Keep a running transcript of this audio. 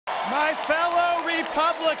My fellow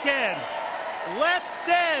Republicans, let's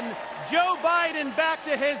send Joe Biden back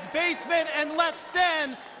to his basement and let's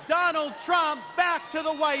send Donald Trump back to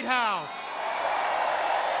the White House.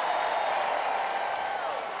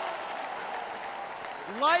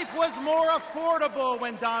 Life was more affordable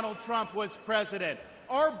when Donald Trump was president.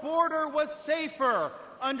 Our border was safer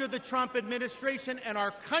under the Trump administration, and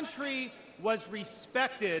our country was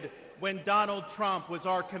respected when Donald Trump was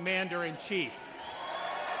our commander-in-chief.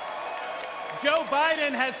 Joe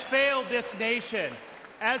Biden has failed this nation.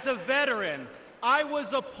 As a veteran, I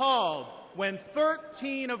was appalled when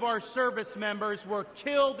 13 of our service members were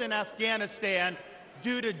killed in Afghanistan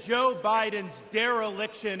due to Joe Biden's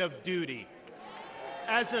dereliction of duty.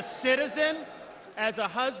 As a citizen, as a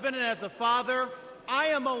husband, and as a father, I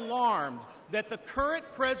am alarmed that the current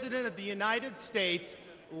President of the United States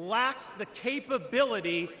lacks the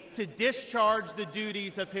capability to discharge the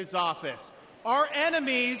duties of his office. Our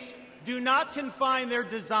enemies do not confine their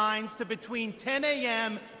designs to between 10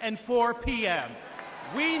 a.m. and 4 p.m.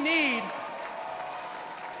 We need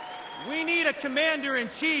a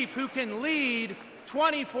commander-in-chief who can lead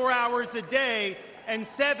 24 hours a day and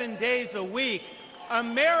 7 days a week.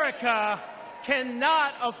 America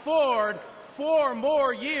cannot afford 4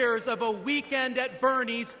 more years of a weekend at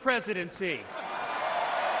Bernie's presidency.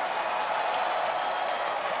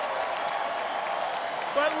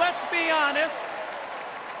 But let's be honest.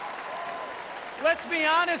 Let's be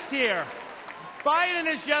honest here.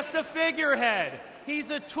 Biden is just a figurehead. He's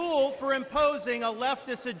a tool for imposing a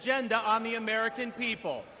leftist agenda on the American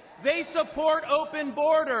people. They support open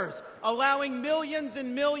borders, allowing millions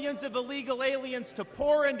and millions of illegal aliens to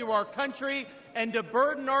pour into our country and to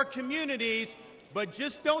burden our communities, but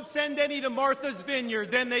just don't send any to Martha's Vineyard,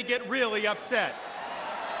 then they get really upset.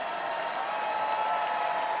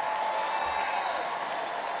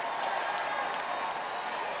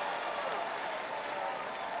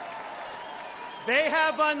 They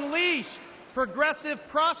have unleashed progressive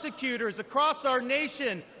prosecutors across our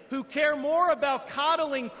nation who care more about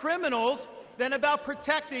coddling criminals than about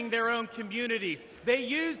protecting their own communities. They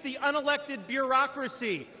use the unelected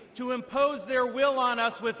bureaucracy to impose their will on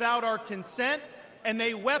us without our consent, and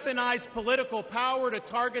they weaponize political power to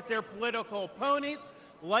target their political opponents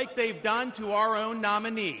like they've done to our own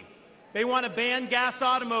nominee. They want to ban gas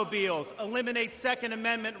automobiles, eliminate Second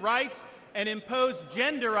Amendment rights, and impose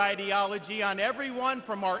gender ideology on everyone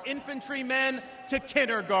from our infantrymen to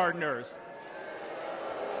kindergartners.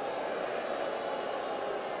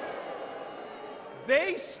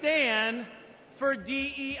 They stand for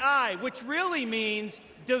DEI, which really means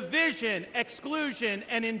division, exclusion,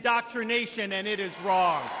 and indoctrination, and it is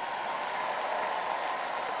wrong.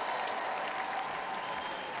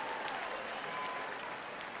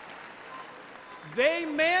 They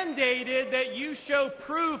mandated that you show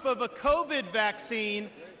proof of a COVID vaccine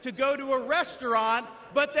to go to a restaurant,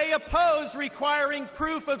 but they oppose requiring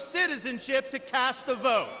proof of citizenship to cast a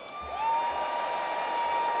vote.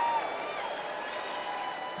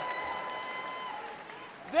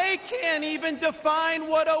 They can't even define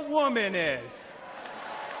what a woman is.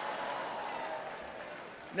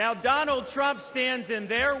 Now, Donald Trump stands in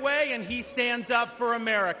their way, and he stands up for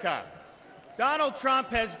America. Donald Trump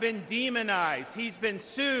has been demonized, he's been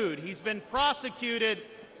sued, he's been prosecuted,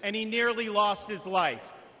 and he nearly lost his life.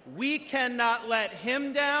 We cannot let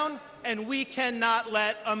him down, and we cannot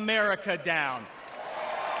let America down.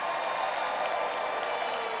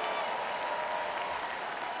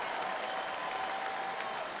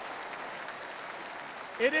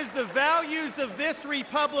 It is the values of this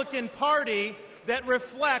Republican Party that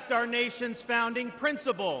reflect our nation's founding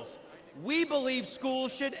principles. We believe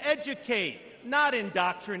schools should educate, not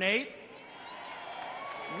indoctrinate.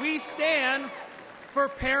 We stand for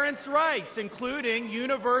parents' rights, including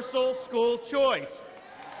universal school choice.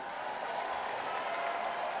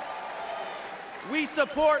 We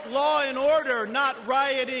support law and order, not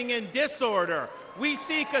rioting and disorder. We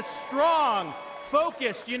seek a strong,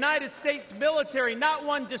 focused United States military, not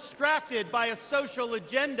one distracted by a social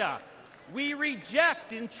agenda. We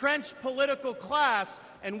reject entrenched political class,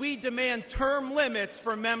 and we demand term limits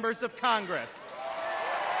for members of Congress.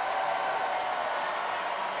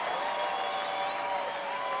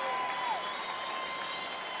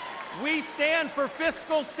 We stand for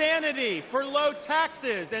fiscal sanity, for low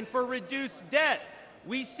taxes, and for reduced debt.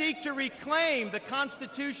 We seek to reclaim the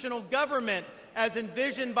constitutional government as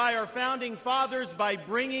envisioned by our founding fathers by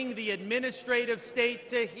bringing the administrative state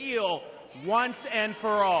to heel once and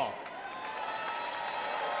for all.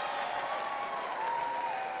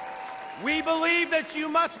 We believe that you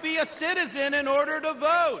must be a citizen in order to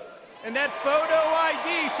vote. and that photo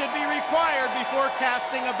ID should be required before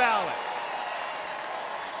casting a ballot.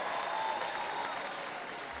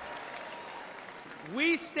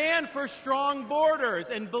 We stand for strong borders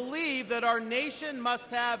and believe that our nation must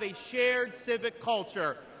have a shared civic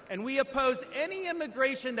culture, and we oppose any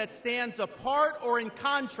immigration that stands apart or in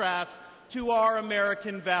contrast to our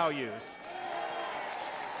American values.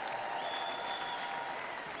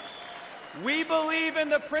 We believe in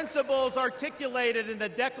the principles articulated in the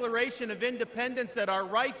Declaration of Independence that our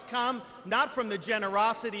rights come not from the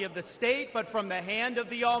generosity of the state, but from the hand of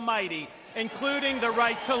the Almighty, including the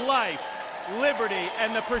right to life, liberty,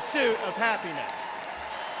 and the pursuit of happiness.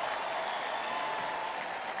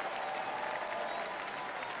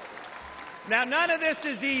 Now, none of this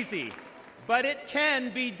is easy, but it can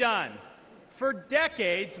be done. For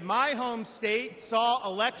decades, my home state saw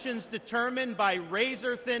elections determined by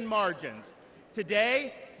razor-thin margins.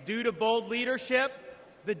 Today, due to bold leadership,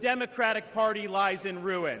 the Democratic Party lies in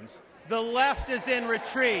ruins. The left is in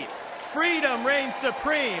retreat. Freedom reigns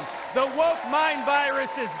supreme. The woke mind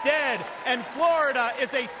virus is dead, and Florida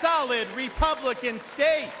is a solid Republican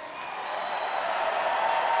state.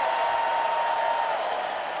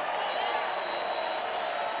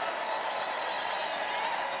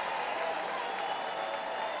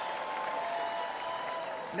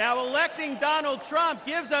 Now, electing Donald Trump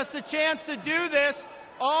gives us the chance to do this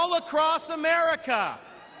all across America.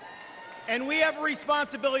 And we have a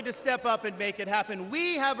responsibility to step up and make it happen.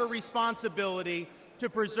 We have a responsibility to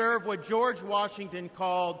preserve what George Washington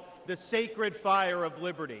called the sacred fire of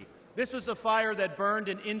liberty. This was a fire that burned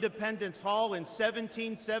in Independence Hall in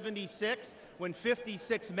 1776 when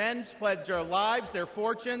 56 men pledged their lives, their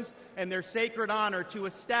fortunes, and their sacred honor to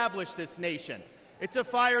establish this nation. It's a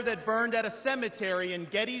fire that burned at a cemetery in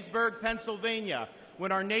Gettysburg, Pennsylvania,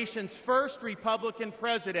 when our nation's first Republican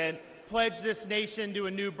president pledged this nation to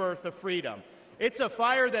a new birth of freedom. It's a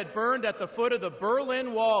fire that burned at the foot of the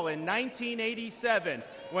Berlin Wall in 1987,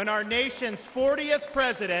 when our nation's 40th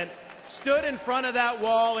president stood in front of that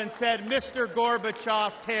wall and said, "Mr.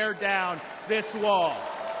 Gorbachev, tear down this wall."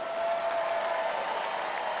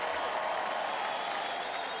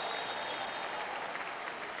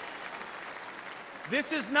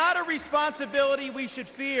 This is not a responsibility we should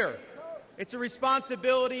fear. It's a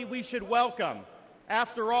responsibility we should welcome.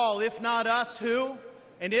 After all, if not us, who?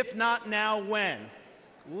 And if not now, when?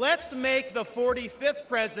 Let's make the 45th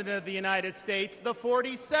President of the United States the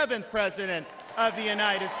 47th President of the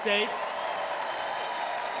United States.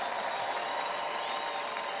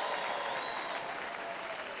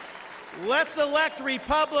 Let's elect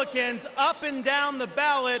Republicans up and down the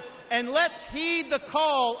ballot, and let's heed the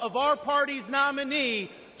call of our party's nominee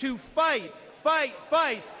to fight, fight,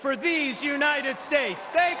 fight for these United States.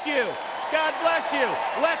 Thank you. God bless you.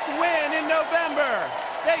 Let's win in November.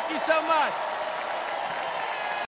 Thank you so much.